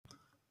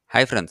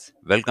Hi friends,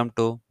 welcome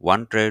to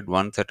One Trade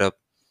One Setup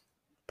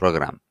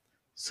program.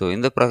 So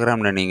இந்த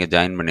ப்ரோக்ராமில் நீங்கள்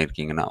join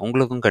பண்ணியிருக்கீங்கன்னா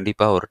உங்களுக்கும்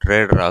கண்டிப்பாக ஒரு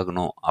ட்ரேடர்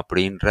ஆகணும்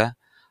அப்படின்ற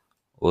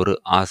ஒரு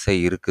ஆசை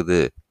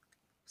இருக்குது.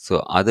 ஸோ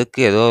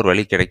அதுக்கு ஏதோ ஒரு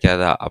வழி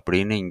கிடைக்காதா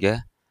அப்படின்னு இங்கே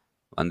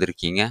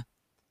வந்திருக்கீங்க.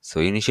 ஸோ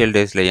இனிஷியல்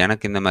டேஸில்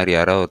எனக்கு இந்த மாதிரி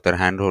யாரோ ஒருத்தர்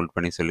ஹேண்ட் ஹோல்ட்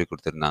பண்ணி சொல்லி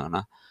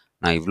கொடுத்துருந்தாங்கன்னா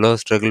நான் இவ்வளோ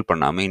ஸ்ட்ரகிள்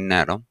பண்ணாமல்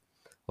இந்நேரம்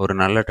ஒரு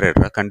நல்ல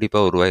ட்ரேடராக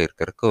கண்டிப்பாக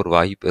உருவாகிருக்கிறதுக்கு ஒரு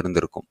வாய்ப்பு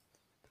இருந்திருக்கும்.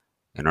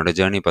 என்னோடய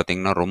ஜேர்னி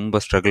பார்த்திங்கன்னா ரொம்ப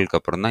ஸ்ட்ரகிளுக்கு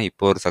அப்புறம் தான்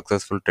இப்போ ஒரு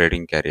சக்ஸஸ்ஃபுல்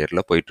ட்ரேடிங்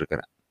கேரியரில்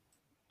போயிட்டுருக்கிறேன்.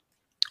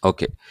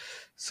 ஓகே,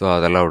 ஸோ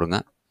அதெல்லாம் விடுங்க.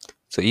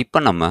 ஸோ இப்போ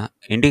நம்ம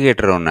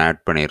இண்டிகேட்டர் ஒன்று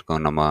ஆட்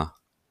பண்ணியிருக்கோம் நம்ம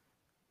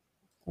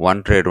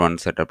ஒன் ட்ரேட் ஒன்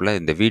செட்டப்பில்,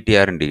 இந்த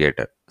விடிஆர்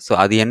இண்டிகேட்டர். ஸோ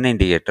அது என்ன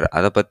இண்டிகேட்டர்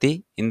அதை பற்றி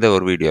இந்த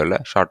ஒரு வீடியோவில்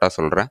ஷார்ட்டாக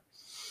சொல்கிறேன்.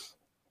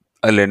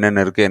 அதில்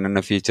என்னென்ன இருக்குது,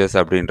 என்னென்ன ஃபீச்சர்ஸ்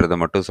அப்படின்றத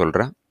மட்டும்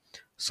சொல்கிறேன்.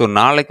 ஸோ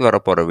நாளைக்கு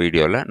வரப்போகிற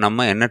வீடியோவில்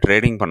நம்ம என்ன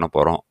ட்ரேடிங் பண்ண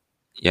போகிறோம்,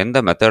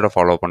 எந்த மெத்தடை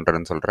ஃபாலோ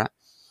பண்ணுறேன்னு சொல்கிறேன்.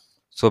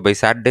 So by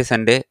Saturday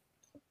Sunday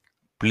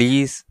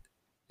please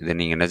இதை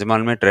நீங்கள்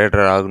நிஜமாலுமே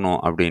ட்ரேடர் ஆகணும்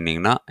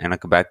அப்படின்னிங்கன்னா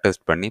எனக்கு பேக்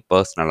டெஸ்ட் பண்ணி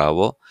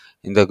பர்சனலாகவோ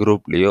இந்த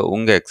குரூப்லேயோ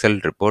உங்கள் எக்ஸல்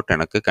ரிப்போர்ட்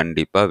எனக்கு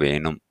கண்டிப்பாக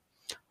வேணும்.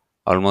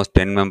 ஆல்மோஸ்ட்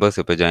 10 மெம்பர்ஸ்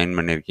இப்போ ஜாயின்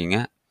பண்ணியிருக்கீங்க.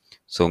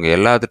 ஸோ உங்கள்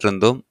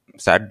எல்லாத்துலேருந்தும்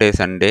சாட்டர்டே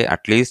சண்டே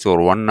அட்லீஸ்ட்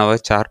ஒரு 1 hour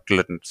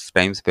சார்ட்டில்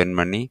டைம் ஸ்பெண்ட்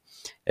பண்ணி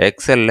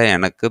எக்ஸலில்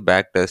எனக்கு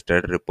பேக்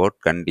டெஸ்டட் ரிப்போர்ட்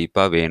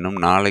கண்டிப்பாக வேணும்.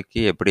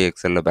 நாளைக்கு எப்படி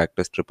எக்ஸலில் பேக்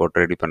டெஸ்ட்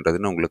ரிப்போர்ட் ரெடி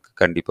பண்ணுறதுன்னு உங்களுக்கு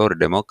கண்டிப்பாக ஒரு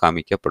டெமோ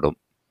காமிக்கப்படும்.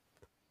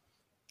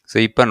 ஸோ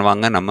இப்போ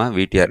வாங்க நம்ம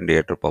விடிஆர்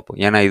இண்டிகேட்டர் பார்ப்போம்.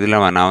 ஏன்னா இதில்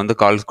நான் வந்து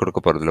கால்ஸ் கொடுக்க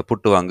போகிறதில்ல,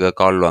 புட்டு வாங்க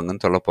கால்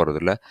வாங்குன்னு சொல்ல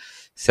போகிறதில்ல,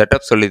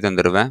 செட்டப் சொல்லி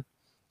தந்துடுவேன்.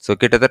 ஸோ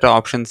கிட்டத்தட்ட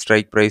ஆப்ஷன்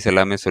ஸ்ட்ரைக் ப்ரைஸ்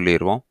எல்லாமே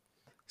சொல்லிடுவோம்.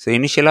 ஸோ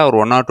இனிஷியலாக ஒரு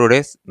 1 or 2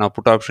 days நான்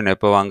புட் ஆப்ஷன்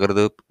எப்போ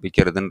வாங்குறது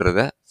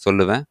விற்கிறதுன்றத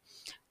சொல்லுவேன்.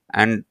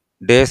 அண்ட்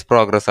டேஸ்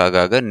ப்ராக்ரஸ்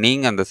ஆக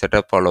நீங்கள் அந்த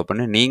செட்டப் ஃபாலோ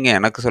பண்ணி நீங்கள்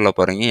எனக்கு சொல்ல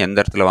போகிறீங்க எந்த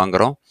இடத்துல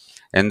வாங்குகிறோம்,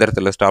 எந்த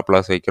இடத்துல ஸ்டாப்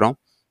லாஸ் வைக்கிறோம்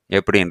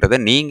எப்படின்றத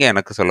நீங்கள்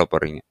எனக்கு சொல்ல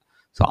போகிறீங்க.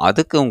 ஸோ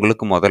அதுக்கு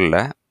உங்களுக்கு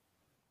முதல்ல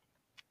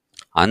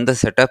அந்த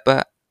செட்டப்பை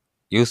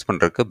யூஸ்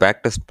பண்ணுறதுக்கு பேக்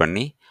டெஸ்ட்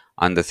பண்ணி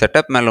அந்த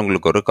செட்டப் மேலே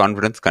உங்களுக்கு ஒரு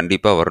கான்ஃபிடென்ஸ்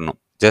கண்டிப்பாக வரணும்.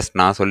 ஜஸ்ட்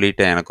நான்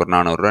சொல்லிட்டேன் எனக்கு ஒரு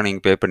 400 ரூபா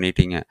நீங்கள் பே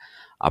பண்ணிட்டீங்க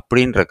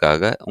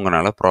அப்படின்றக்காக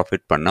உங்களால்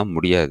ப்ராஃபிட் பண்ண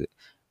முடியாது.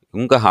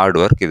 உங்கள் ஹார்ட்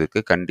ஒர்க்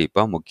இதுக்கு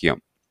கண்டிப்பாக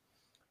முக்கியம்.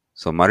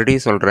 ஸோ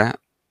மறுபடியும் சொல்கிறேன்,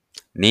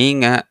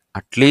 நீங்கள்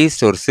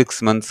அட்லீஸ்ட் ஒரு 6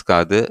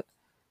 monthsக்காவது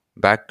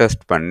பேக்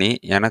டெஸ்ட் பண்ணி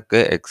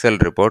எனக்கு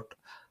எக்ஸல் ரிப்போர்ட்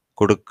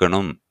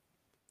கொடுக்கணும்.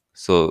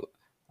 ஸோ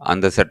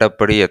அந்த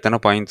செட்டப் படி எத்தனை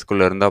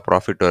பாயிண்ட்ஸ்குள்ளே இருந்தால்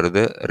ப்ராஃபிட்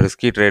வருது,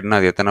 ரிஸ்கி ட்ரேட்னா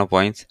அது எத்தனை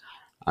பாயிண்ட்ஸ்,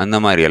 அந்த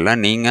மாதிரியெல்லாம்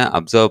நீங்கள்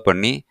அப்சர்வ்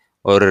பண்ணி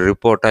ஒரு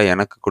ரிப்போர்ட்டாக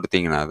எனக்கு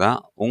கொடுத்தீங்கன்னா தான்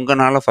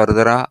உங்களால்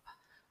ஃபர்தராக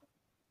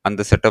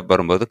அந்த செட்டப்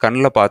வரும்போது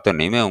கண்ணில்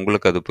பார்த்தோன்னே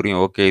உங்களுக்கு அது புரியும்.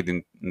 ஓகே, இது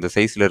இந்த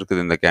சைஸில்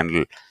இருக்குது இந்த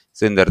கேண்டில்,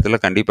 ஸோ இந்த இடத்துல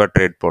கண்டிப்பாக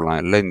ட்ரேட் போகலாம்,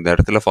 இல்லை இந்த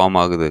இடத்துல ஃபார்ம்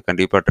ஆகுது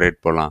கண்டிப்பாக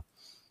ட்ரேட் போகலாம்,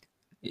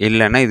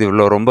 இல்லைன்னா இது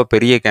இவ்வளோ ரொம்ப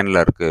பெரிய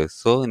கேண்டிலாக இருக்குது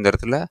ஸோ இந்த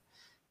இடத்துல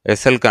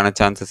எஸ்எல்க்கான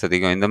சான்சஸ்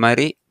அதிகம். இந்த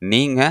மாதிரி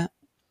நீங்கள்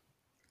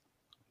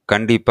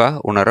கண்டிப்பாக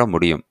உணர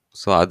முடியும்.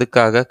 ஸோ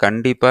அதுக்காக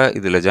கண்டிப்பாக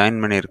இதில் ஜாயின்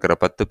பண்ணியிருக்கிற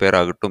 10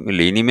 பேராகட்டும்,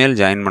 இல்லை இனிமேல்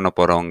ஜாயின் பண்ண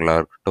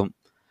போகிறவங்களாகட்டும்,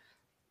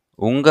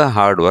 உங்கள்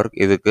ஹார்ட் ஒர்க்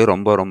இதுக்கு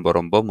ரொம்ப ரொம்ப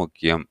ரொம்ப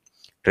முக்கியம்.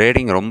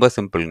 ட்ரேடிங் ரொம்ப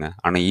சிம்பிளுங்க,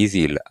 ஆனால்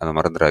ஈஸி இல்லை, அதை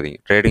மறந்துடாதீங்க.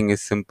 Trading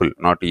is simple,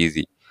 not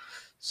easy.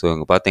 So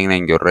இங்கே பார்த்தீங்கன்னா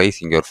இங்கே ஒரு ரைஸ்,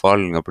 இங்கே ஒரு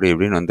ஃபால், இங்கே அப்படி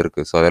இப்படின்னு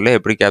வந்திருக்கு. ஸோ அதெல்லாம்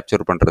எப்படி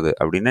கேப்சர் பண்ணுறது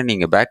அப்படின்னா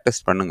நீங்கள் பேக்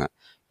டெஸ்ட் பண்ணுங்கள்.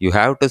 You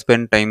have to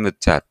spend time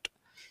with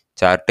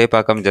சார்ட்டே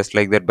பார்க்காம ஜஸ்ட்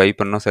லைக் தட் பை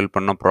பண்ணோம் செல்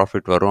பண்ணோம்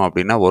ப்ராஃபிட் வரும்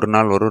அப்படின்னா ஒரு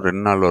நாள் வரும்,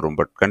 2 நாள் வரும்,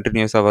 பட்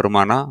கண்டினியூஸாக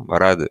வருமானா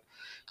வராது.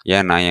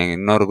 ஏன் நான் என்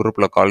இன்னொரு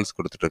குரூப்பில் கால்ஸ்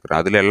கொடுத்துட்ருக்குறேன்,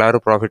 அதில்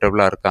எல்லோரும்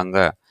ப்ராஃபிட்டபுளாக இருக்காங்க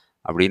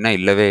அப்படின்னா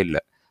இல்லவே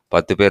இல்லை.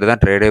 10 பேர்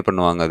தான் ட்ரேடே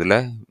பண்ணுவாங்க அதில்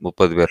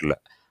 30 பேரில்.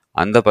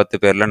 அந்த 10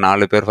 பேரில்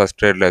 4 பேர் ஃபஸ்ட்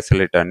ட்ரேடில்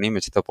எஸ்எல்ஐட் பண்ணி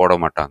மிச்சத்தை போட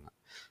மாட்டாங்க.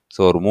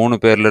 ஸோ ஒரு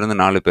 3 பேர்லேருந்து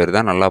 4 பேர்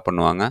தான் நல்லா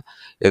பண்ணுவாங்க.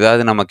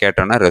 ஏதாவது நம்ம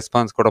கேட்டோன்னா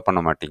ரெஸ்பான்ஸ் கூட பண்ண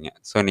மாட்டீங்க.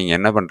 ஸோ நீங்கள்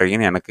என்ன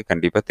பண்ணுறீங்கன்னு எனக்கு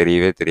கண்டிப்பாக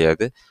தெரியவே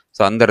தெரியாது.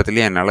 ஸோ அந்த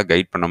இடத்துலையும் என்னால்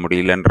கைட் பண்ண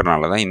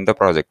முடியலன்றனால தான் இந்த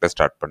ப்ராஜெக்டை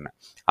ஸ்டார்ட் பண்ணேன்.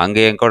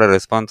 அங்கே என் கூட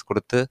ரெஸ்பான்ஸ்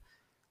கொடுத்து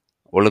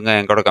ஒழுங்காக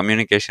என் கூட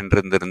கம்யூனிகேஷன்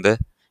இருந்து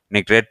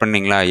இன்னைக்கு ட்ரேட்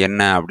பண்ணிங்களா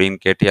என்ன அப்படின்னு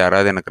கேட்டு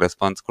யாராவது எனக்கு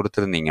ரெஸ்பான்ஸ்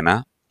கொடுத்துருந்தீங்கன்னா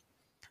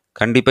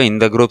கண்டிப்பாக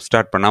இந்த குரூப்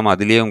ஸ்டார்ட் பண்ணாமல்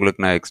அதுலேயே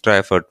உங்களுக்கு நான் எக்ஸ்ட்ரா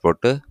எஃபர்ட்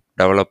போட்டு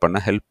டெவலப் பண்ண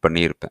ஹெல்ப்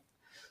பண்ணியிருப்பேன்.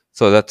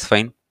 So that's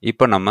fine.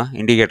 இப்போ நம்ம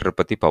இண்டிகேட்டரை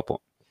பற்றி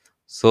பார்ப்போம்.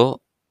 ஸோ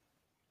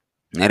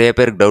நிறைய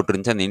பேருக்கு டவுட்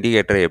இருந்துச்சு அந்த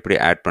இண்டிகேட்டரை எப்படி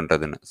ஆட்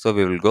பண்ணுறதுன்னு. So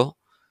we will go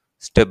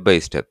step by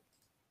step.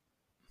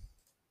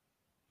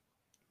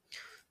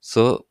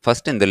 So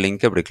first இந்த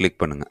லிங்க்கை இப்படி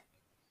கிளிக் பண்ணுங்கள்.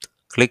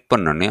 கிளிக்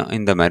பண்ணோன்னே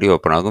இந்த மாதிரி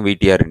ஓப்பன் ஆகும்,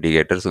 விடிஆர்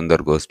இண்டிகேட்டர்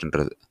சுந்தர்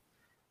கோஸ்ட்ன்றது.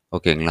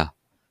 ஓகேங்களா?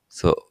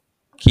 ஸோ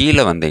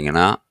கீழே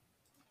வந்தீங்கன்னா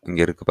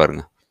இங்கே இருக்குது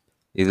பாருங்கள்,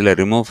 இதில்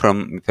ரிமூவ் ஃப்ரம்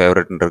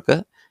ஃபேவரட்னு இருக்கு.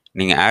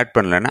 நீங்கள் ஆட்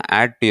பண்ணலைன்னா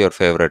ஆட் டு யுவர்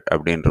ஃபேவரட்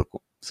அப்படின்னு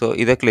இருக்கும். ஸோ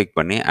இதை கிளிக்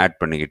பண்ணி ஆட்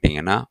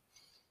பண்ணிக்கிட்டிங்கன்னா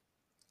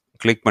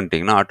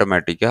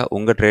ஆட்டோமேட்டிக்காக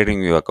உங்கள்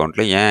ட்ரேடிங் வியூ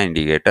அக்கௌண்ட்டில் ஏன்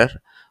இண்டிகேட்டர்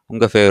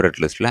உங்கள்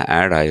ஃபேவரட் லிஸ்ட்டில்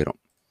ஆட் ஆயிரும்.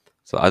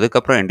 ஸோ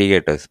அதுக்கப்புறம்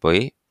இண்டிகேட்டர்ஸ்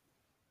போய்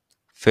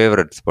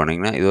ஃபேவரட்ஸ்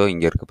போனீங்கன்னா இதோ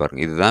இங்கே இருக்குது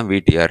பாருங்கள், இதுதான்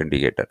விடிஆர்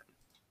இண்டிகேட்டர்.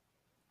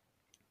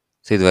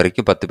 ஸோ இது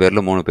வரைக்கும் 10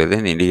 பேரில் 3 பேர்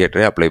தான் இந்த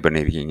இண்டிகேட்டரை அப்ளை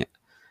பண்ணியிருக்கீங்க.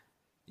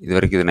 இது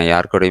வரைக்கும் இதை நான்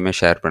யார் கூடயுமே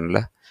ஷேர் பண்ணல,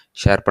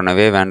 ஷேர்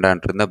பண்ணவே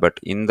வேண்டான்ட்டு இருந்தேன். பட்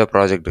இந்த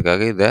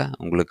ப்ராஜெக்ட்டுக்காக இதை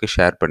உங்களுக்கு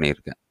ஷேர்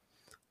பண்ணியிருக்கேன்.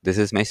 This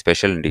is my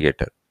special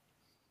indicator.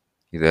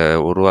 இதை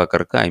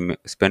உருவாக்குறதுக்கு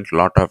spend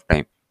lot of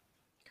time.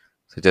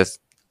 So just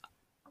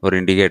ஒரு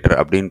இண்டிகேட்டர்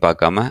அப்படின்னு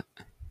பார்க்காம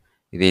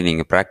இதை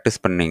நீங்கள்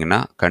ப்ராக்டிஸ் பண்ணிங்கன்னா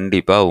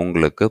கண்டிப்பாக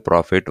உங்களுக்கு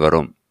ப்ராஃபிட்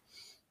வரும்.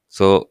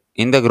 ஸோ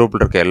இந்த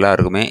குரூப்பில் இருக்க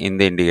எல்லாருக்குமே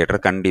இந்த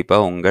இண்டிகேட்டர்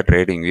கண்டிப்பாக உங்கள்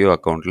ட்ரேடிங் வியூ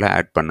அக்கௌண்ட்டில்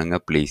ஆட்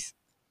பண்ணுங்கள் ப்ளீஸ்.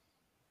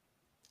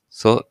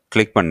 ஸோ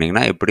கிளிக்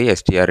பண்ணிங்கன்னா இப்படி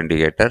எஸ்டிஆர்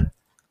இண்டிகேட்டர்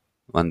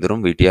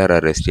வந்துடும். விடிஆர்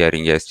ஆர் எஸ்டிஆர்,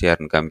 இங்கே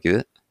எஸ்டிஆர்னு காமிக்குது.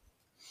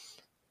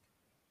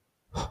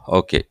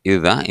 ஓகே,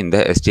 இதுதான் இந்த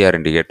எஸ்டிஆர்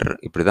இண்டிகேட்டர்.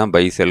 இப்படி தான்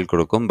பை செல்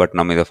கொடுக்கும். பட்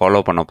நம்ம இதை ஃபாலோ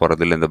பண்ண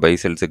போகிறதில்ல இந்த பை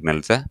செல்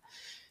சிக்னல்ஸை.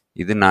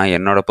 இது நான்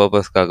என்னோடய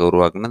பர்பஸ்க்காக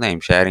உருவாக்குனது. I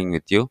am sharing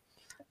with you.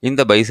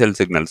 இந்த பை செல்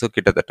சிக்னல்ஸும்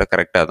கிட்டத்தட்ட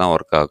கரெக்டாக தான்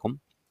ஒர்க் ஆகும்,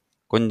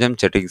 கொஞ்சம்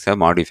செட்டிங்ஸை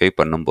மாடிஃபை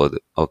பண்ணும்போது.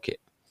 ஓகே,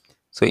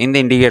 ஸோ இந்த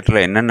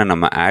இண்டிகேட்டரில் என்னென்ன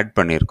நம்ம ஆட்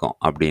பண்ணியிருக்கோம்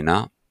அப்படின்னா,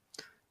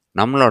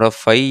 நம்மளோட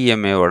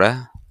 5MAவோட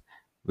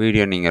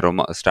வீடியோ நீங்கள்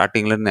ரொம்ப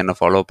ஸ்டார்டிங்லேருந்து என்ன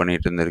ஃபாலோ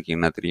பண்ணிட்டு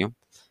இருந்திருக்கீங்கன்னா தெரியும்.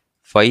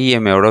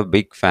 5MAவோட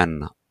பிக் ஃபேன்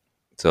தான்.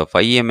 ஸோ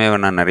 5MAவை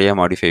நான் நிறைய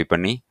மாடிஃபை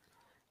பண்ணி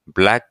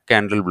பிளாக்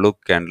கேண்டில் ப்ளூ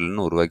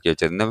கேண்டில்னு உருவாக்கி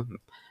வச்சுருந்தேன்.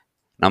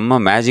 நம்ம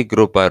மேஜிக்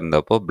குரூப்பாக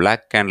இருந்தப்போ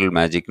பிளாக் கேண்டில்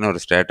மேஜிக்னு ஒரு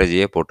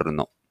ஸ்ட்ராட்டஜியே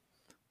போட்டிருந்தோம்,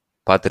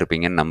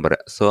 பார்த்துருப்பீங்கன்னு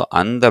நம்புகிறேன். ஸோ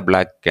அந்த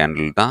பிளாக்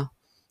கேண்டில் தான்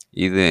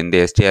இது இந்த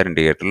எஸ்டிஆர்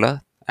இண்டிகேட்டரில்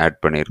ஆட்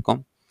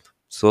பண்ணியிருக்கோம்.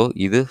 ஸோ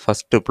இது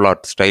ஃபஸ்ட்டு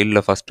பிளாட்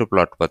ஸ்டைலில் ஃபஸ்ட்டு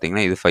பிளாட்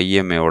பார்த்தீங்கன்னா இது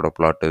 5MAவோட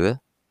பிளாட். இது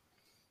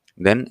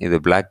தென் இது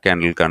பிளாக்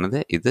கேண்டிலுக்கானது,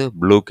 இது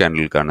ப்ளூ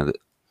கேண்டிலுக்கானது.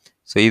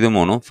 ஸோ இது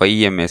மூணும்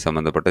 5MA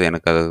சம்மந்தப்பட்டது.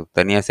 எனக்கு அதை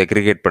தனியாக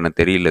செக்ரிகேட் பண்ண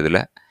தெரியல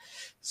இதில்.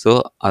 ஸோ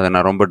அதை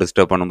நான் ரொம்ப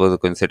டிஸ்டர்ப் பண்ணும்போது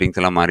கொஞ்சம் செட்டிங்ஸ்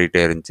எல்லாம்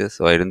மாறிட்டே இருந்துச்சு.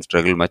 So I tent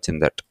struggle much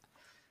in that.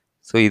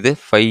 So இது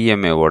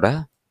 5MAவோட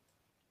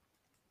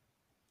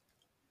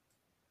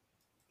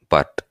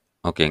பார்ட்.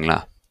 ஓகேங்களா?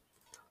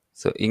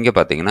 ஸோ இங்கே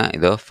பார்த்தீங்கன்னா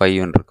இதோ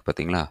 5 இருக்குது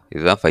பார்த்தீங்களா,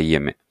 இதுதான்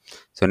 5MA.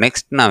 ஸோ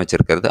நெக்ஸ்ட் நான்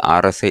வச்சுருக்கிறது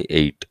RSI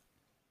 8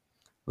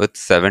 வித்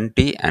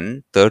 70 அண்ட்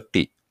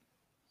 30.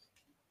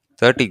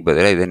 30க்கு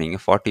பதிலாக இதை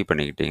நீங்கள் 40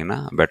 பண்ணிக்கிட்டிங்கன்னா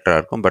பெட்டராக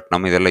இருக்கும். பட்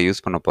நம்ம இதெல்லாம்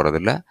யூஸ் பண்ண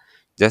போகிறதில்ல,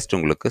 ஜஸ்ட்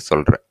உங்களுக்கு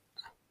சொல்கிறேன்.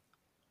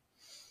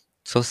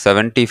 ஸோ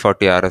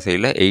 70-40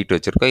 RSIயில் 8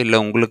 வச்சுருக்கோம். இல்லை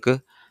உங்களுக்கு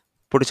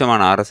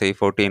பிடிச்சமான RSI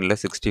 14ல்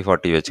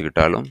 60-40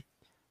 வச்சுக்கிட்டாலும்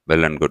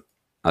வெல் அண்ட் குட்,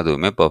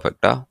 அதுவுமே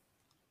பர்ஃபெக்டாக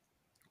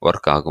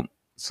ஒர்க் ஆகும்.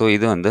 ஸோ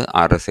இது வந்து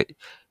RSI.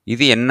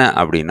 இது என்ன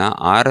அப்படின்னா,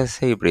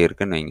 RSI இப்படி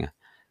இருக்குன்னு வைங்க,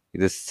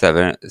 இது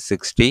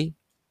 60,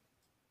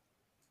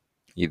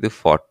 இது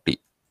 40.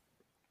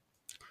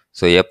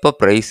 ஸோ எப்போ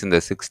ப்ரைஸ் இந்த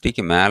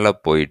 60க்கு மேலே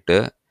போயிட்டு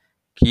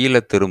கீழே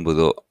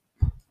திரும்புதோ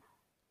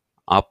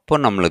அப்போ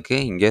நம்மளுக்கு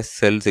இங்கே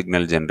செல்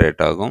சிக்னல்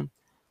ஜென்ரேட் ஆகும்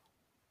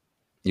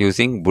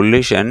using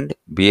bullish and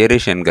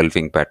bearish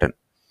engulfing pattern.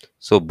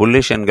 So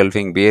bullish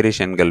engulfing,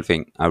 bearish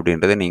engulfing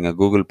அப்படின்றத நீங்கள்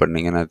கூகுள்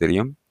பண்ணிங்கன்னா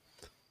தெரியும்.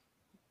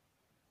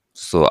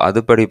 ஸோ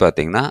அதுபடி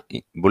பார்த்தீங்கன்னா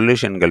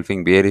புல்லிஷ்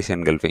என்கல்ஃபிங், பியரிஷ்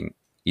என்கல்ஃபிங்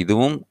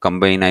இதுவும்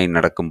கம்பைன் ஆகி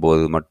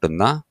நடக்கும்போது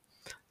மட்டும்தான்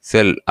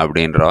செல்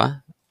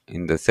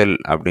இந்த செல்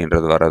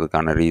அப்படின்றது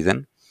வர்றதுக்கான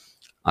ரீசன்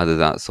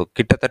அதுதான். ஸோ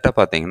கிட்டத்தட்ட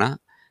பார்த்தீங்கன்னா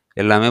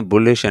எல்லாமே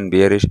புல்லிஷ் அண்ட்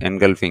பியரிஷ்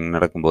என்கல்ஃபிங்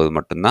நடக்கும்போது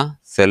மட்டும்தான்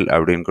செல்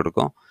அப்படின்னு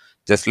கொடுக்கும்.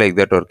 ஜஸ்ட் லைக்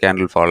தட் ஒரு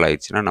கேண்டில் ஃபால்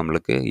ஆயிடுச்சுன்னா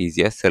நம்மளுக்கு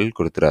ஈஸியாக செல்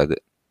கொடுத்துறாது.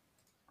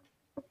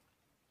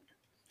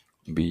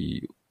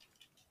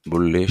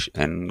 Bullish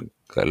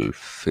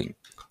engulfing.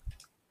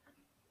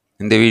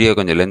 இந்த வீடியோ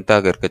கொஞ்சம்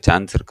லென்த்தாக இருக்க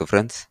சான்ஸ் இருக்குது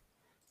ஃப்ரெண்ட்ஸ்,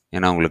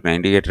 ஏன்னா உங்களுக்கு நான்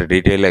இண்டிகேட்டர்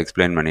டீட்டெயிலாக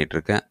எக்ஸ்பிளைன்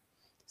பண்ணிகிட்ருக்கேன்.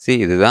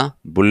 இதுதான்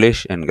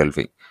புல்லிஷ்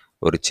என்கல்ஃபிங்.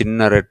 ஒரு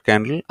சின்ன ரெட்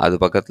கேண்டில், அது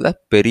பக்கத்தில்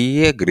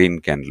பெரிய க்ரீன்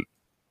கேண்டில்,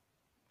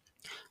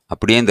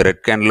 அப்படியே இந்த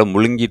ரெட் கேண்டில்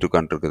முழுங்கிட்டு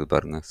உட்காந்துருக்குது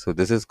பாருங்கள். So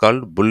this is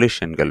called bullish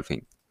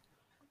engulfing.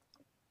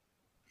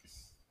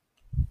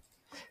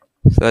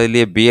 So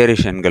அதுலேயே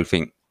பியரிஷ்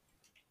என்கல்ஃபிங்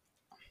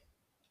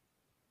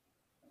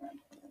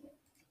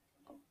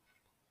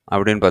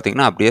அப்படின்னு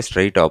பார்த்தீங்கன்னா அப்படியே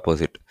ஸ்ட்ரைட்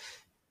ஆப்போசிட்.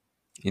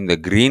 இந்த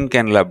க்ரீன்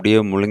கேண்டில் அப்படியே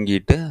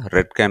முழுங்கிட்டு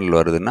ரெட் கேண்டில்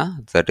வருதுன்னா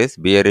that is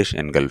bearish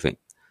engulfing.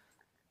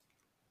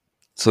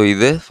 So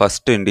இது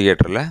ஃபஸ்ட்டு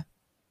இண்டிகேட்டரில்.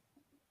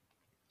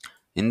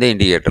 இந்த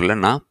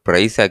இண்டிகேட்டரில் நான்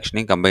ப்ரைஸ்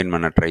ஆக்ஷனையும் கம்பைன்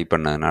பண்ண ட்ரை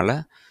பண்ணதுனால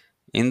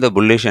இந்த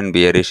புல்லிஷ் அண்ட்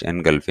பியரிஷ்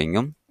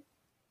என்கல்ஃபிங்கும்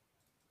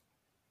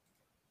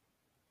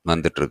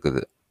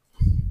வந்துட்டுருக்குது.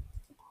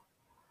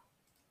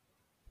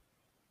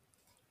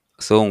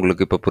 ஸோ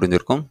உங்களுக்கு இப்போ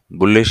புரிஞ்சிருக்கும்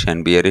புல்லிஷ்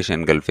அண்ட் பியரிஷ்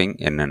என்கல்ஃபிங்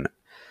என்னென்னு.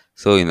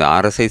 ஸோ இந்த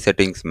RSI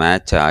செட்டிங்ஸ்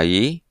மேட்ச்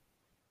ஆகி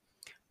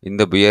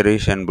இந்த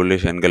bearish and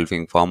bullish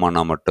engulfing form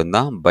ஆனால்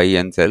மட்டும்தான் பை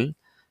அண்ட் செல்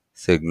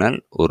சிக்னல்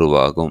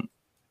உருவாகும்.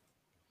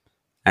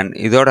 அண்ட்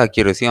இதோட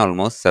அக்யூரஸியும்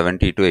ஆல்மோஸ்ட்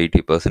 70 to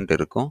 80%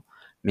 இருக்கும்.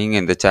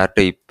 நீங்கள் இந்த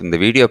சார்ட்டை இந்த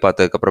வீடியோ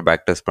பார்த்ததுக்கப்புறம்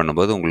பேக் டெஸ்ட்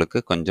பண்ணும்போது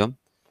உங்களுக்கு கொஞ்சம்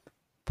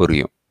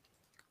புரியும்.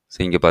 ஸோ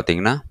இங்கே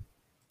பார்த்தீங்கன்னா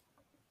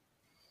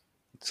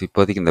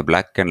இப்போதைக்கு இந்த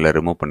பிளாக் கேண்டில்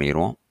ரிமூவ்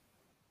பண்ணிடுவோம்.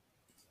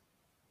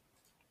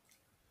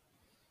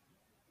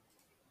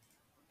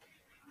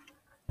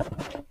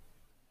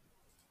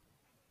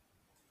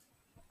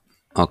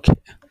 ஓகே,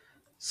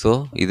 ஸோ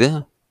இது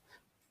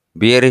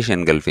பியரிஷ்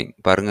என்கல்ஃபிங்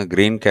பாருங்கள்.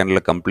 க்ரீன்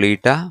கேண்டில்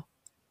கம்ப்ளீட்டாக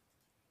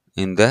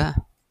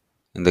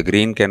இந்த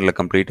க்ரீன் கேண்டில்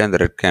கம்ப்ளீட்டாக இந்த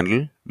red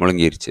candle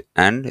முழுங்கிருச்சு.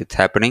 And it's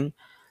happening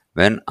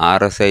when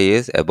RSI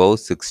is above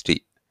 60.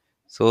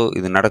 So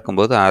இது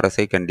நடக்கும்போது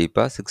RSI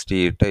கண்டிப்பாக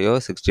 68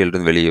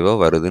 60 வெளியவோ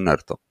வருதுன்னு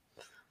அர்த்தம்.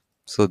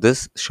 So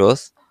this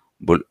shows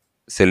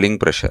selling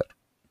pressure.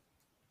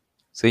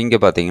 So இங்கே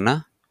பார்த்தீங்கன்னா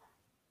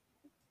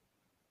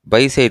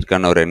பை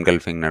சைடுக்கான ஒரு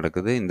என்கல்ஃபிங்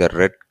நடக்குது. இந்த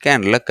ரெட்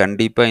கேண்டில்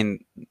கண்டிப்பாக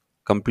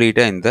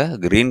கம்ப்ளீட்டாக இந்த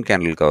க்ரீன்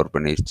கேண்டில் கவர்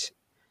பண்ணிடுச்சு.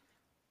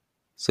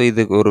 ஸோ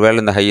இதுக்கு ஒரு வேளை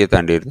இந்த ஹையை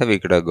தாண்டி இருந்தால் we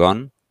could have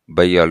gone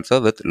by also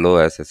with low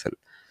SSL.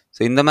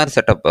 So இந்த மாதிரி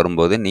செட்டப்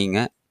வரும்போது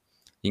நீங்கள்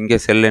இங்கே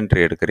செல்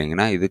என்ட்ரி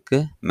எடுக்கிறீங்கன்னா இதுக்கு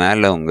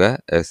மேலே உங்கள்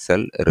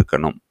SL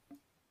இருக்கணும்.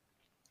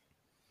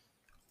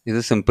 இது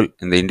சிம்பிள்.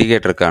 இந்த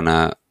இண்டிகேட்டருக்கான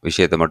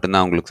விஷயத்தை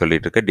மட்டும்தான் உங்களுக்கு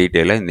சொல்லிட்டு இருக்கேன்.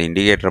 டீட்டெயிலாக இந்த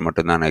இண்டிகேட்டரை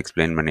மட்டும்தான் நான்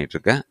எக்ஸ்பிளைன்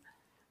பண்ணிகிட்ருக்கேன்,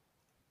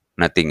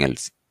 nothing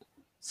else.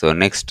 So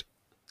next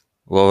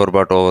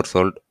overbought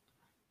ஓவர்சோல்ட்,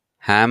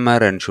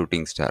 hammer and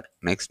shooting star.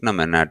 Next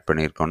நம்ம என்ன add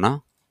பண்ணியிருக்கோம்னா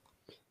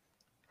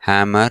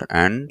hammer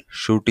and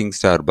shooting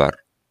star பார்,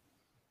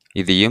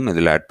 இதையும்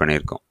இதில் ஆட்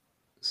பண்ணியிருக்கோம்.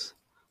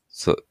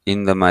 ஸோ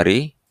இந்த மாதிரி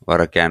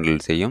வர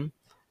கேண்டில்ஸையும்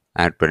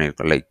ஆட்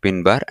பண்ணியிருக்கோம், like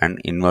bin bar and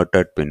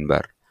inverted பின்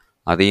பார்,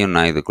 அதையும்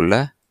நான்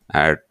இதுக்குள்ளே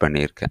ஆட்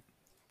பண்ணியிருக்கேன்.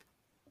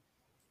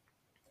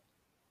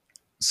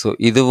 ஸோ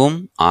இதுவும்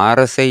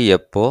RSI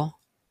எப்போ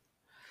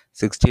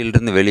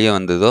 60லிருந்து வெளியே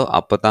வந்ததோ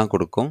அப்போ தான்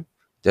கொடுக்கும்.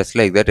 ஜஸ்ட்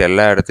லைக் தட்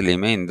எல்லா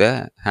இடத்துலையுமே இந்த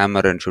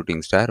ஹேமர் அண்ட்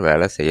ஷூட்டிங் ஸ்டார்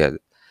வேலை செய்யாது.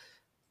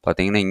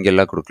 பார்த்தீங்கன்னா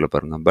இங்கெல்லாம் கொடுக்கல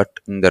பாருங்கள், பட்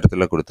இந்த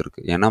இடத்துல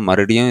கொடுத்துருக்கு. ஏன்னா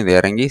மறுபடியும் இது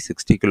இறங்கி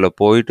 60க்குள்ளே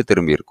போயிட்டு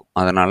திரும்பி இருக்கும்,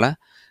 அதனால்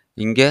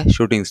இங்கே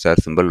ஷூட்டிங்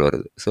ஸ்டார் சிம்பிள்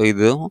வருது. ஸோ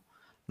இதுவும்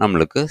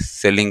நம்மளுக்கு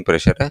செல்லிங்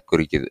ப்ரெஷரை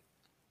குறிக்குது.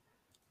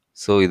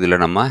 ஸோ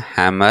இதில் நம்ம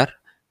ஹேமர்,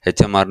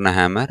 HMRனா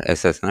ஹேமர்,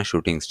 SSனா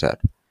ஷூட்டிங் ஸ்டார்,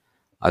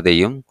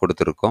 அதையும்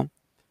கொடுத்துருக்கோம்.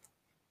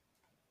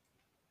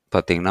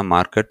 பார்த்தீங்கன்னா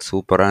மார்க்கெட்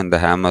சூப்பராக இந்த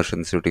ஹேமர்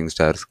அண்ட் ஷூட்டிங்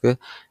ஸ்டார்ஸ்க்கு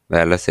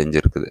வேலை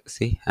செஞ்சுருக்குது.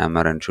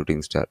 ஹேமர் அண்ட்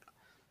ஷூட்டிங் ஸ்டார்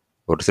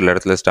ஒரு சில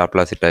இடத்துல ஸ்டாப்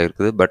லாஸ் ஹிட்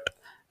ஆகிருக்குது, but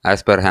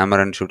as per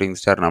hammer and shooting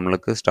star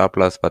நம்மளுக்கு ஸ்டாப்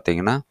லாஸ்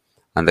பார்த்தீங்கன்னா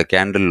அந்த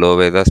கேண்டில்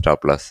லோவே தான்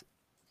stop loss.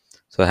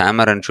 So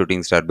hammer and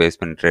shooting star base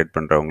பண்ணி ட்ரேட்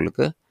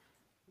பண்ணுறவங்களுக்கு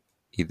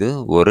இது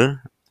ஒரு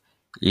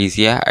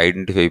ஈஸியாக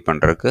ஐடென்டிஃபை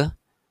பண்ணுறதுக்கு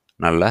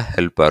நல்லா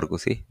ஹெல்ப்பாக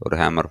இருக்கும். ஒரு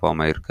ஹேமர்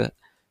ஃபார்ம் ஆகிருக்கு,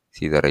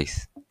 த ரைஸ்.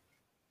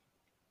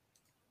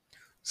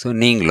 ஸோ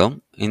நீங்களும்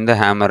இந்த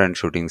hammer and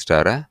shooting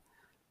ஸ்டாரை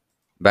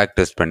back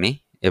test பண்ணி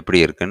எப்படி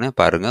இருக்குன்னு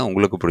பாருங்கள்.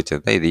 உங்களுக்கு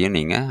பிடிச்சதை இதையும்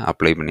நீங்கள்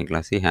அப்ளை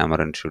பண்ணிக்கலாம்.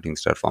 Hammer and shooting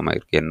star form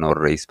ஆகிருக்கு, என்ன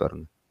ஒரு ரைஸ்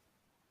பாருங்கள்.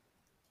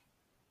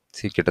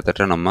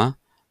 கிட்டத்தட்ட நம்ம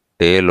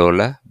டே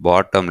லோவில்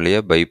பாட்டம்லேயே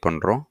பை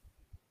பண்ணுறோம்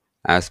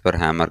ஆஸ் பர்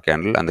ஹேமர்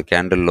கேண்டில். அந்த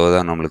கேண்டில் லோ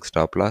தான் நம்மளுக்கு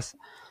ஸ்டாப் லாஸ்.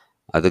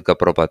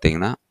 அதுக்கப்புறம்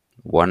பார்த்தீங்கன்னா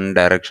ஒன்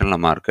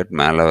டைரெக்ஷனில் மார்க்கெட்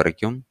மேலே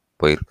வரைக்கும்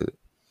போயிருக்குது.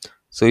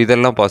 ஸோ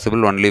இதெல்லாம்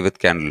possible only with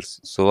candles.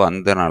 So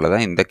அதனால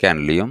தான் இந்த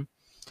கேண்டிலையும்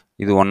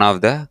இது one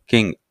of the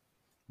king,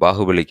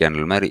 Baahubali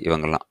candle மாதிரி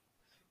இவங்கெல்லாம்.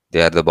 They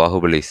are the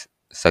பாகுபலிஸ்,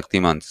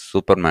 சக்திமான்ஸ்,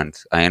 சூப்பர்மேன்ஸ்,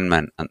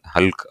 Iron Man,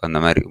 Hulk, அந்த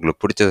மாதிரி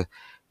உங்களுக்கு பிடிச்ச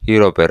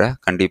ஹீரோ பேரை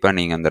கண்டிப்பாக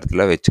நீங்கள் அந்த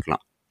இடத்துல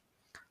வச்சுக்கலாம்.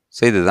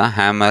 ஸோ இதுதான்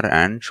hammer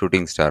and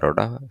shooting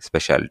ஸ்டாரோட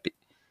speciality.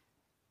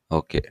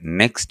 Okay,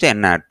 next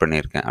என்ன ஆட்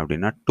பண்ணியிருக்கேன்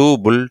அப்படின்னா 2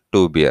 bull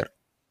 2 bear.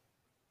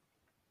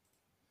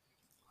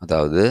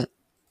 அதாவது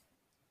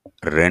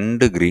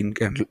 2 க்ரீன்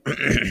கேண்டில்,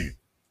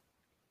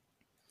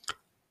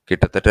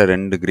 கிட்டத்தட்ட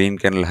 2 green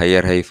candle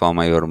higher high form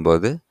ஆகி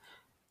வரும்போது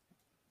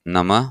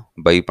நம்ம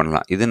பை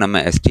பண்ணலாம். இது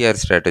நம்ம STR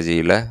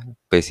ஸ்ட்ராட்டஜியில்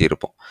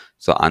பேசியிருப்போம்.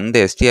 ஸோ அந்த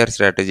STR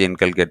ஸ்ட்ராட்டஜி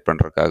இன்கல்கேட்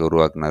பண்ணுறதுக்காக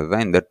உருவாக்குனது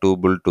தான் இந்த 2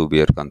 bull 2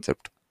 bear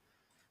கான்செப்ட்.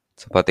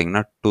 ஸோ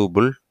பார்த்தீங்கன்னா 2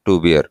 bull 2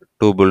 bear,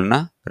 2 bullனா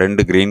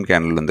 2 க்ரீன்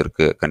கேண்டில்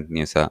வந்துருக்கு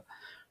கண்டினியூஸாக,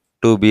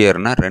 2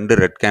 bearனா 2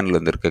 ரெட் கேண்டில்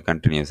வந்துருக்கு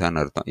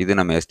கண்டினியூஸான்னு அர்த்தம். இது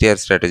நம்ம STR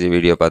ஸ்ட்ராட்டஜி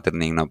வீடியோ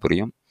பார்த்துருந்தீங்கன்னா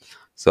புரியும்.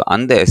 ஸோ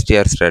அந்த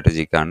STR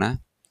ஸ்ட்ராட்டஜிக்கான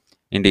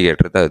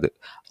இண்டிகேட்டர் தான் இது.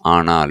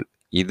 ஆனால்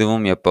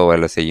இதுவும் எப்போ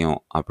வேலை செய்யும்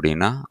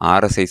அப்படின்னா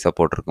RSI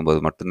சப்போர்ட் இருக்கும்போது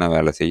மட்டும்தான்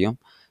வேலை செய்யும்.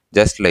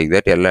 ஜஸ்ட் லைக்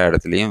தட் எல்லா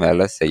இடத்துலையும்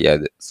வேலை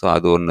செய்யாது. ஸோ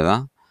அது ஒன்று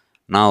தான்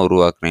நான்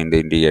உருவாக்குன இந்த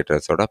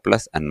இண்டிகேட்டர்ஸோட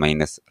ப்ளஸ் அண்ட்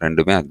மைனஸ்,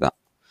 ரெண்டுமே அதுதான்.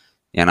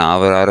 ஏன்னா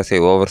RSI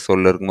ஓவர்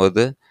சோலில்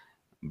இருக்கும்போது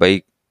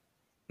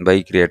பை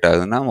கிரியேட்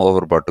ஆகுதுன்னா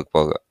ஓவர் பாட்டுக்கு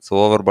போக, ஸோ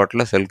ஓவர்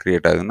பாட்டில் செல்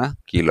கிரியேட் ஆகுதுன்னா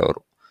கீழே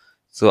வரும்.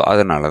 ஸோ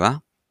அதனால தான்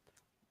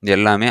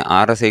எல்லாமே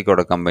RSI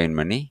கூட கம்பைன்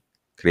பண்ணி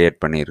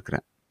கிரியேட்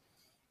பண்ணியிருக்கிறேன்.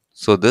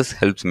 So this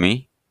helps me.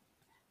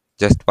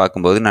 Just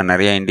பார்க்கும்போது நான்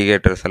நிறையா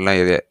இண்டிகேட்டர்ஸ் எல்லாம்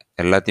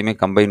எல்லாத்தையுமே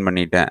கம்பைன்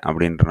பண்ணிட்டேன்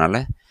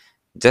அப்படின்றனால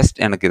ஜஸ்ட்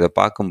எனக்கு இதை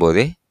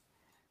பார்க்கும்போதே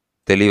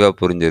தெளிவாக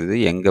புரிஞ்சிருது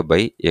எங்கே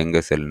பை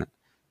எங்கே செல்னு.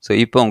 ஸோ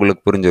இப்போ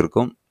உங்களுக்கு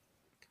புரிஞ்சிருக்கும்.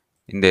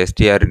 இந்த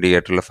STR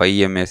இண்டிகேட்டரில்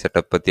 5MA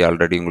செட்டப் பற்றி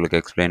ஆல்ரெடி உங்களுக்கு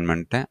எக்ஸ்பிளைன்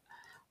பண்ணிட்டேன்.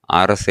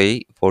 RSI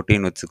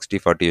 14 with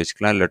 60-40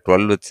 வச்சுக்கலாம், இல்லை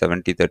 12 with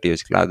 70-30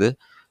 வச்சுக்கலாம். அது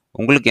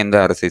உங்களுக்கு எந்த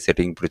RSI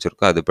செட்டிங்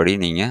பிடிச்சிருக்கோ அதுபடி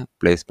நீங்கள்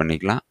ப்ளேஸ்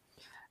பண்ணிக்கலாம்.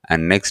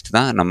 அண்ட் நெக்ஸ்ட்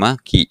தான் நம்ம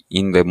கீ,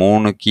 இந்த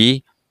 3 கீ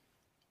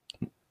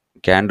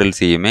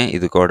கேண்டில்ஸையுமே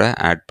இது கூட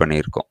ஆட்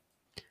பண்ணியிருக்கோம்.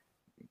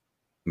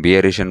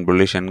 Bearish and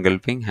bullish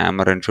engulfing,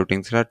 hammer and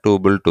shooting star, 2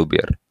 bull 2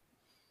 bear,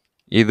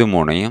 இது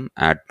 3ஐயும்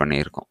ஆட்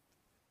பண்ணியிருக்கோம்.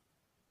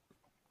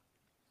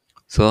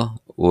 ஸோ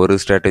ஒரு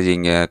ஸ்ட்ராட்டஜி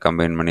இங்கே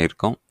கம்பைன்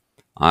பண்ணியிருக்கோம்,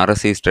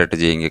 RSI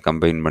ஸ்ட்ராட்டஜி இங்கே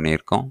கம்பைன்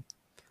பண்ணியிருக்கோம்.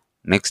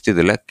 நெக்ஸ்ட்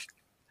இதில்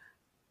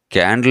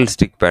கேண்டில்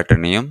ஸ்டிக்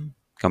பேட்டர்னையும்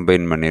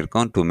கம்பைன்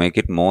பண்ணியிருக்கோம் to make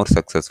it more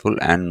successful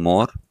and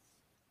more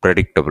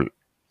ப்ரெடிக்டபுள்.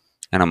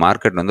 ஏன்னா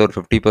மார்க்கெட் வந்து ஒரு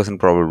 50%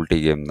 ப்ராபபிலிட்டி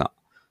கேம் தான்.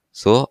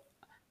 ஸோ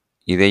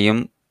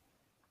இதையும்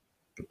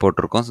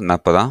போட்டிருக்கோம்,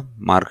 அப்போ தான்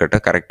மார்க்கெட்டை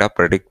கரெக்டாக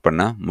ப்ரெடிக்ட்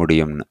பண்ண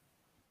முடியும்னு.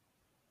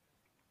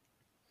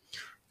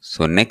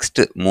 ஸோ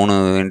நெக்ஸ்ட்டு 3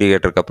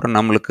 இண்டிகேட்டருக்கு அப்புறம்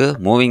நம்மளுக்கு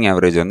மூவிங்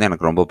ஆவரேஜ் வந்து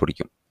எனக்கு ரொம்ப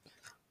பிடிக்கும்.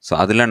 ஸோ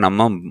அதில்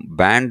நம்ம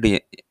பேண்ட்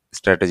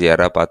ஸ்ட்ராட்டஜி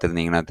யாராவது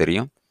பார்த்துருந்தீங்கன்னா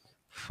தெரியும்.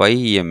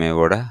 5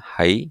 EMAவோட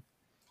ஹை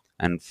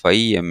அண்ட்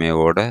 5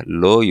 EMAவோட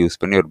லோ யூஸ்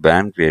பண்ணி ஒரு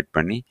பேண்ட் க்ரியேட்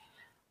பண்ணி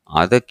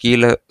அதை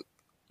கீழே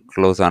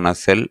க்ளோஸ் ஆனால்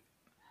செல்,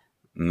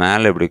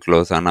 மேலே எப்படி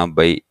க்ளோஸ் ஆனால்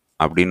பை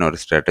அப்படின்னு ஒரு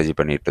ஸ்ட்ராட்டஜி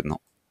பண்ணிகிட்டு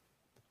இருந்தோம்.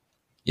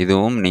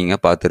 இதுவும்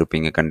நீங்கள்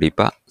பார்த்துருப்பீங்க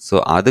கண்டிப்பாக. ஸோ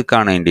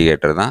அதுக்கான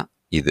இண்டிகேட்டர் தான்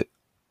இது.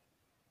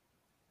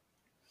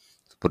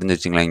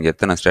 புரிஞ்சிச்சிங்களா? இங்கே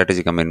எத்தனை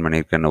ஸ்ட்ராட்டஜி கம்பைன்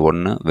பண்ணியிருக்கேன்னு.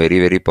 ஒன்று very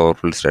very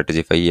powerful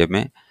strategy 5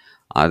 EMA,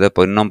 அதை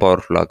இப்போ இன்னும்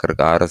பவர்ஃபுல்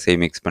ஆக்கிறதுக்கு RSI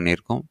மிக்ஸ்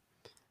பண்ணியிருக்கோம்.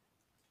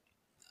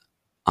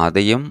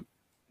 அதையும்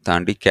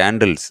தாண்டி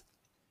கேண்டில்ஸ்,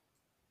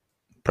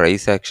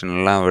 ப்ரைஸ்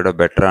ஆக்ஷன்லாம் விட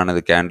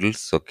பெட்டரானது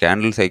கேண்டில்ஸ். ஸோ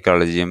கேண்டில்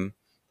சைக்காலஜியும்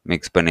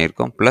மிக்ஸ்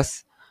பண்ணியிருக்கோம். ப்ளஸ்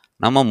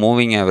நம்ம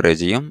மூவிங்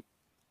ஆவரேஜையும்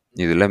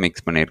இதில்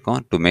மிக்ஸ் பண்ணியிருக்கோம்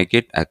to make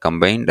it a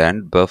combined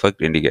and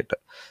perfect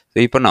indicator. So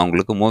இப்போ நான்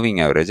உங்களுக்கு மூவிங்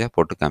ஆவரேஜை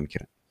போட்டு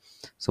காமிக்கிறேன்.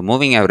 ஸோ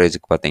மூவிங்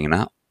ஆவரேஜுக்கு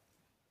பார்த்தீங்கன்னா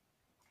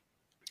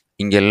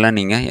இங்கெல்லாம்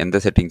நீங்கள் எந்த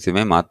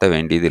செட்டிங்ஸுமே மாற்ற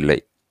வேண்டியதில்லை.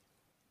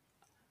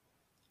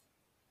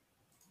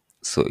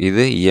 ஸோ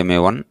இது EMA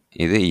 1,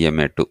 இது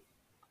EMA 2.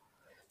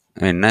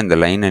 என்ன இந்த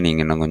லைனை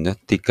நீங்கள் இன்னும் கொஞ்சம்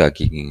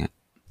திக்காக்கிக்கிங்க,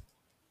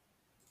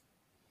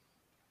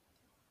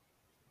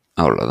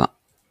 அவ்வளோதான்.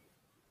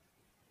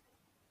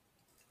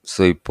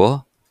 ஸோ இப்போது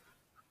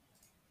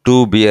 2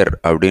 பியர்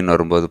அப்படின்னு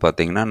வரும்போது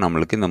பார்த்தீங்கன்னா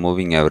நம்மளுக்கு இந்த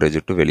மூவிங் ஆவரேஜ்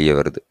விட்டு வெளியே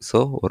வருது. ஸோ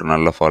ஒரு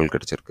நல்ல ஃபால்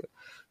கிடச்சிருக்கு.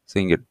 ஸோ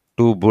இங்கே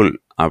 2 புல்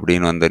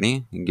அப்படின்னு வந்தோடனே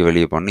இங்கே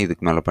வெளியே பண்ணி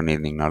இதுக்கு மேலே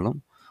பண்ணியிருந்தீங்கனாலும்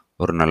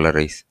ஒரு நல்ல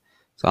ரைஸ்.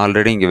 ஸோ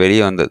ஆல்ரெடி இங்கே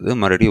வெளியே வந்தது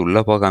மறுபடியும்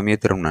உள்ளே போகாமையே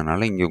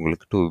திரும்பினனால இங்கே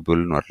உங்களுக்கு 2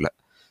 புல்னு வரல.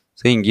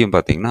 ஸோ இங்கேயும்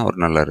பார்த்தீங்கன்னா ஒரு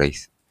நல்ல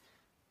ரைஸ்.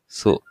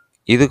 ஸோ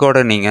இது கூட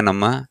நீங்கள்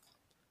நம்ம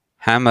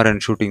hammer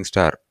and shooting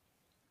star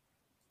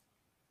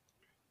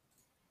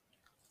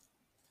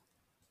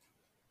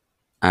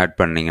add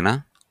பண்ணிங்கன்னா,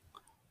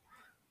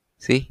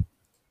 C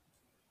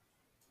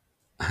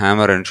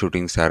hammer and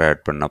shooting star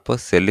add பண்ணப்போ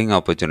செல்லிங்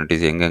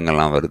ஆப்பர்ச்சுனிட்டிஸ்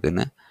எங்கெங்கெல்லாம்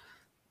வருதுன்னு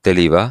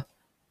தெளிவாக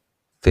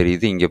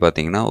தெரியுது. இங்கே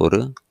பார்த்தீங்கன்னா ஒரு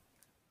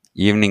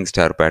ஈவினிங்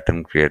ஸ்டார்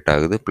பேட்டர்ன் க்ரியேட்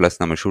ஆகுது, ப்ளஸ்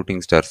நம்ம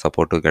ஷூட்டிங் ஸ்டார்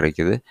சப்போர்ட்டும்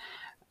கிடைக்குது.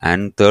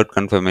 அண்ட் தேர்ட்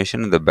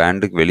கன்ஃபர்மேஷன் இந்த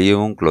பேண்டுக்கு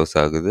வெளியவும் க்ளோஸ்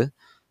ஆகுது.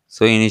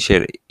 ஸோ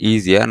இனிஷியல்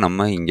ஈஸியாக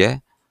நம்ம இங்கே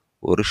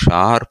ஒரு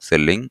ஷார்ப்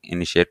செல்லிங்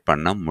இனிஷியேட்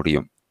பண்ண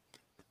முடியும்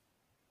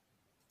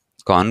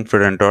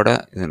கான்ஃபிடென்ட்டோட.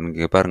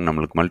 இங்கே பாருங்கள்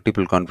நம்மளுக்கு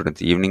multiple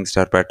confidence. Evening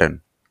star pattern,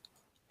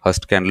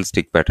 first candle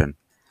stick pattern,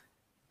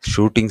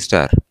 shooting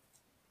star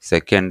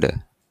second,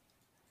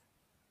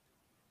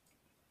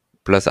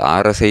 plus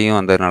RSIயும்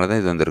வந்ததுனால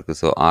தான் இது வந்திருக்கு.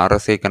 ஸோ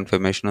RSI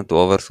கன்ஃபர்மேஷனும்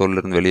ஓவர்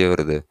சோல்லேருந்து வெளியே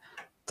வருது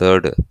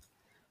தேர்டு,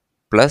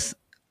 ப்ளஸ்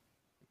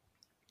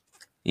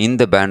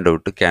இந்த பேண்டை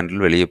விட்டு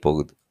கேண்டில் வெளியே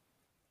போகுது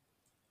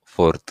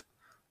ஃபோர்த்.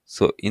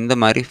 ஸோ இந்த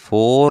மாதிரி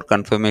 4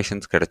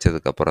 கன்ஃபர்மேஷன்ஸ்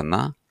கிடைச்சதுக்கப்புறம்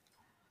தான்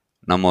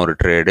நம்ம ஒரு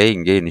ட்ரேடே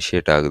இங்கே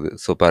இனிஷியேட் ஆகுது.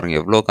 ஸோ பாருங்கள்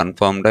எவ்வளோ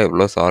கன்ஃபார்ம்டாக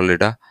எவ்வளோ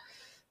சாலிடாக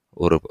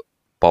ஒரு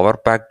பவர்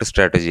பேக்டு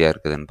ஸ்ட்ராட்டஜியாக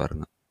இருக்குதுன்னு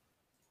பாருங்கள்.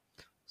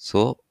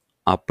 ஸோ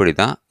அப்படி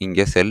தான்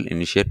இங்கே செல்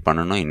இனிஷியேட்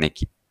பண்ணணும்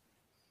இன்றைக்கி.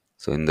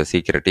 ஸோ இந்த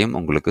சீக்ரெட்டையும்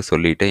உங்களுக்கு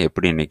சொல்லிவிட்டேன்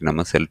எப்படி இன்றைக்கி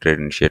நம்ம செல்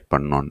ட்ரேட் இனிஷியேட்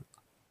பண்ணோன்னு.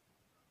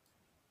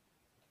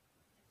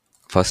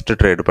 ஃபஸ்ட்டு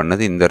ட்ரேட்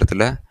பண்ணது இந்த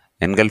இடத்துல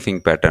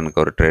என்கல்ஃபிங்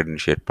பேட்டர்னுக்கு ஒரு ட்ரேட்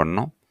இனிஷியேட்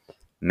பண்ணோம்.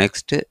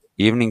 நெக்ஸ்ட்டு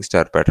ஈவினிங்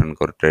ஸ்டார்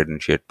பேட்டர்னுக்கு ஒரு ட்ரேட்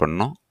இனிஷியேட்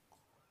பண்ணோம்.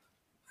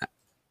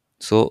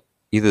 ஸோ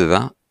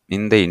இதுதான்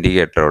இந்த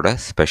இண்டிகேட்டரோட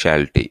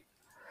ஸ்பெஷாலிட்டி.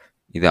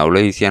 இது அவ்வளோ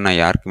ஈஸியாக நான்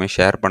யாருக்குமே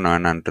ஷேர் பண்ண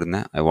வேணான்ட்டு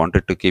இருந்தேன். I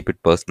wanted to keep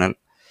it personal.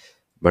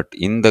 But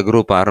இந்த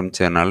குரூப்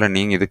ஆரம்பித்ததுனால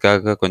நீங்கள்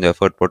இதுக்காக கொஞ்சம்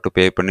எஃபர்ட் போட்டு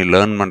பே பண்ணி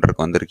லேர்ன்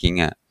பண்ணுறதுக்கு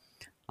வந்திருக்கீங்க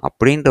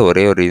அப்படின்ற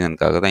ஒரே ஒரு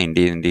ரீசனுக்காக தான்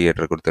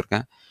இண்டிகேட்டர்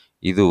கொடுத்துருக்கேன்.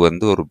 இது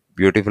வந்து ஒரு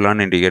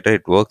பியூட்டிஃபுல்லான indicator.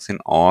 It works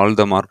in all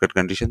the market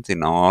conditions,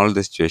 in all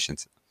the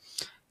situations.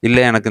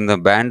 இல்லை எனக்கு இந்த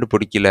பேண்டு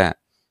பிடிக்கல,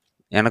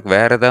 எனக்கு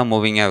வேறு ஏதாவது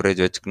மூவிங்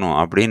ஆவரேஜ் வச்சுக்கணும்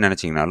அப்படின்னு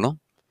நினச்சிங்கனாலும்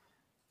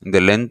இந்த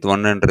லென்த்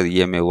 1ன்றது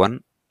EMA 1,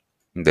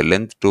 இந்த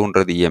லென்த்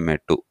 2ன்றது EMA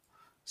 2.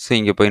 ஸோ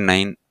இங்கே போய்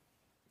 9,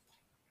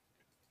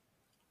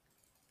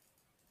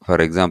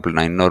 ஃபார் எக்ஸாம்பிள்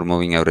நான் இன்னொரு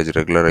மூவிங் ஆவரேஜ்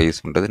ரெகுலராக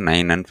யூஸ் பண்ணுறது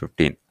 9 and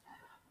 15.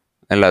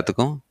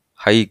 எல்லாத்துக்கும்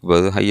ஹைக்கு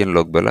பதில் ஹை அண்ட்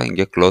லோக்கு பதிலாக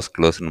இங்கே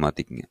க்ளோஸ்னு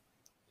மாற்றிக்குங்க.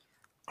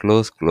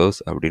 க்ளோஸ்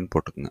அப்படின்னு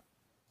போட்டுக்குங்க.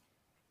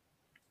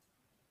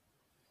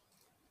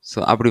 ஸோ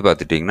அப்படி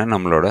பார்த்துட்டிங்கன்னா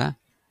நம்மளோட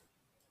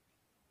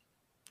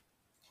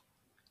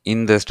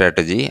இந்த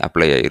ஸ்ட்ராட்டஜி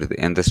அப்ளை ஆகிடுது.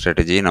 எந்த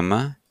ஸ்ட்ராட்டஜி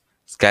நம்ம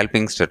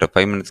scalping setup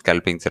 5 minute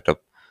scalping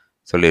setup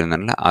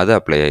சொல்லியிருந்தேன்ல, அது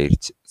அப்ளை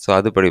ஆகிடுச்சு. ஸோ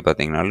அதுபடி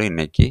பார்த்தீங்கனாலும்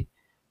இன்றைக்கி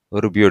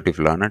ஒரு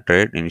பியூட்டிஃபுல்லான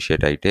ட்ரேட்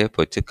இனிஷியேட் ஆகிட்டே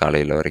போச்சு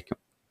காலையில்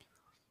வரைக்கும்.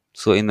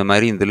 ஸோ இந்த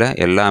மாதிரி இதில்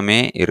எல்லாமே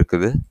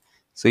இருக்குது.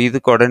 ஸோ இது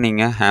கூட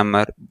நீங்கள்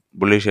hammer,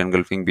 bullish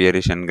engulfing,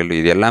 bearish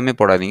engulfing இது எல்லாமே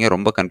போடாதீங்க,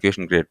 ரொம்ப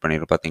கன்ஃபியூஷன் க்ரியேட்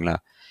பண்ணிடும். பார்த்தீங்களா,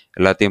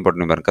 எல்லாத்தையும்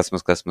போட்டு பாருங்க,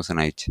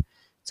 கஸ்மஸ்ன்னு ஆயிடுச்சு.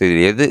 ஸோ இது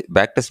எது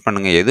பேக் டெஸ்ட்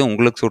பண்ணுங்கள், எது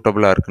உங்களுக்கு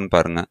சூட்டபுளாக இருக்குன்னு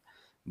பாருங்கள்.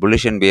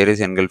 புல்லிஷ் அண்ட்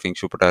பியரிஷ் என்கல்ஃபிங்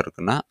சூப்பராக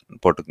இருக்குன்னா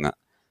போட்டுக்குங்க.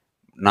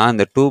 நான்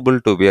இந்த 2 bull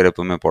 2 bear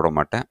எப்பவுமே போட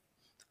மாட்டேன்.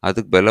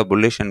 அதுக்கு பதிலாக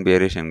bullish and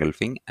bearish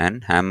engulfing and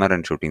hammer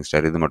and shooting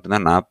star இது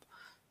மட்டும்தான் நான்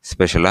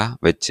ஸ்பெஷலாக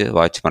வச்சு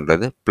வாட்ச்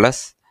பண்ணுறது.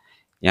 ப்ளஸ்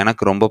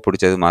எனக்கு ரொம்ப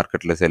பிடிச்சது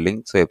மார்க்கெட்டில்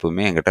செல்லிங். ஸோ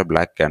எப்போவுமே என்கிட்ட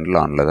பிளாக் கேண்டில்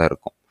ஆனில் தான்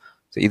இருக்கும்.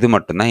 ஸோ இது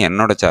மட்டும்தான்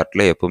என்னோடய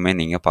சார்ட்டில் எப்போவுமே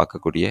நீங்கள்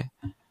பார்க்கக்கூடிய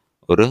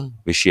ஒரு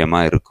விஷயமா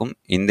இருக்கும்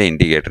இந்த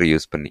இண்டிகேட்டர்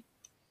யூஸ் பண்ணி.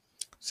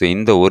 ஸோ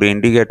இந்த ஒரு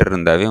இண்டிகேட்டர்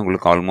இருந்தாவே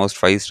உங்களுக்கு ஆல்மோஸ்ட்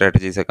 5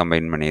 ஸ்ட்ராட்டஜிஸை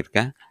கம்பைன்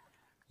பண்ணியிருக்கேன்.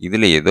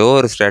 இதில் ஏதோ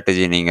ஒரு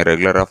ஸ்ட்ராட்டஜி நீங்கள்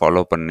ரெகுலராக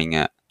ஃபாலோ பண்ணீங்க,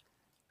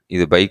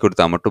 இது பை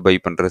கொடுத்தா மட்டும் பை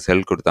பண்ணுறேன்,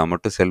 செல் கொடுத்தா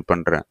மட்டும் செல்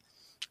பண்ணுறேன்,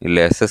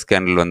 இல்லை எஸ்எஸ்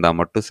கேண்டில் வந்தால்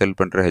மட்டும் செல்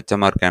பண்ணுறேன்,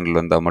 ஹெச்எம்ஆர் கேண்டில்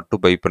வந்தால்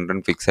மட்டும் பை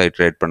பண்ணுறேன்னு ஃபிக்ஸ் ஆகி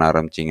ட்ரேட் பண்ண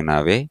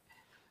ஆரம்பிச்சிங்கனாவே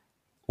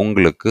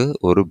உங்களுக்கு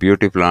ஒரு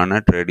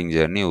பியூட்டிஃபுல்லான ட்ரேடிங்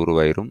ஜேர்னி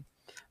உருவாயிரும்.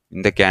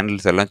 இந்த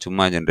கேண்டில்ஸ் எல்லாம்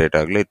சும்மா ஜென்ரேட்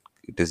ஆகல,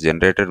 it is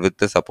generated with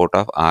the support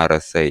of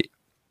RSI.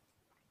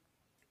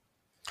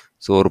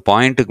 So ஒரு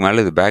பாயிண்ட்டுக்கு மேலே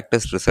இது பேக்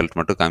டெஸ்ட் ரிசல்ட்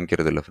மட்டும்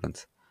காமிக்கிறது இல்லை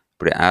ஃப்ரெண்ட்ஸ்,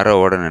 இப்படி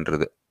ஆரோவோட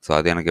நின்றுது. ஸோ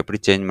அது எனக்கு எப்படி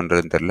சேஞ்ச்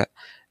பண்ணுறதுன்னு தெரில.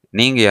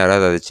 நீங்கள்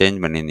யாராவது அதை சேஞ்ச்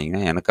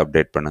பண்ணியிருந்தீங்கன்னா எனக்கு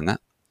அப்டேட் பண்ணுங்கள்.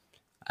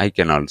 I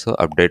can also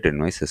update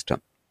in my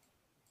system.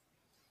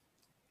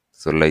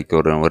 So like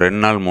ஒரு 2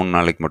 நாள் 3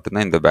 நாளைக்கு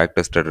மட்டும்தான் இந்த பேக்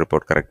டெஸ்டட்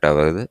ரிப்போர்ட் கரெக்டாக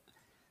வருது.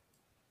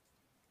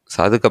 ஸோ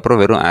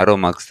அதுக்கப்புறம் வெறும் ஆரோ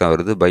மார்க்ஸ் தான்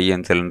வருது, பை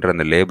அண்ட் செல்ன்ற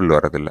அந்த லேபிள்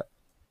வரதில்லை.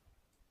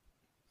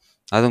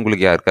 அது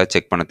உங்களுக்கு யாருக்காவது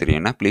செக் பண்ண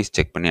தெரியும்னா ப்ளீஸ்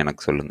செக் பண்ணி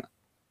எனக்கு சொல்லுங்கள்.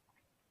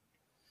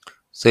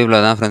 ஸோ இவ்வளோ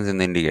தான் ஃப்ரெண்ட்ஸ்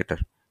இந்த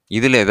இண்டிகேட்டர்.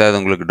 இதில் ஏதாவது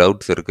உங்களுக்கு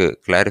டவுட்ஸ் இருக்குது,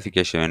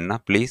 கிளாரிஃபிகேஷன் வேணுன்னா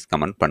ப்ளீஸ்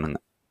கமெண்ட்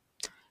பண்ணுங்கள்.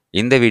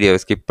 இந்த வீடியோவை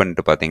ஸ்கிப்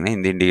பண்ணிட்டு பார்த்தீங்கன்னா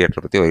இந்த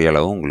இண்டிகேட்டரை பற்றி ஒரு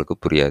அளவும் உங்களுக்கு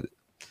புரியாது.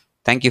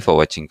 தேங்க்யூ ஃபார்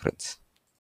வாட்சிங் ஃப்ரெண்ட்ஸ்.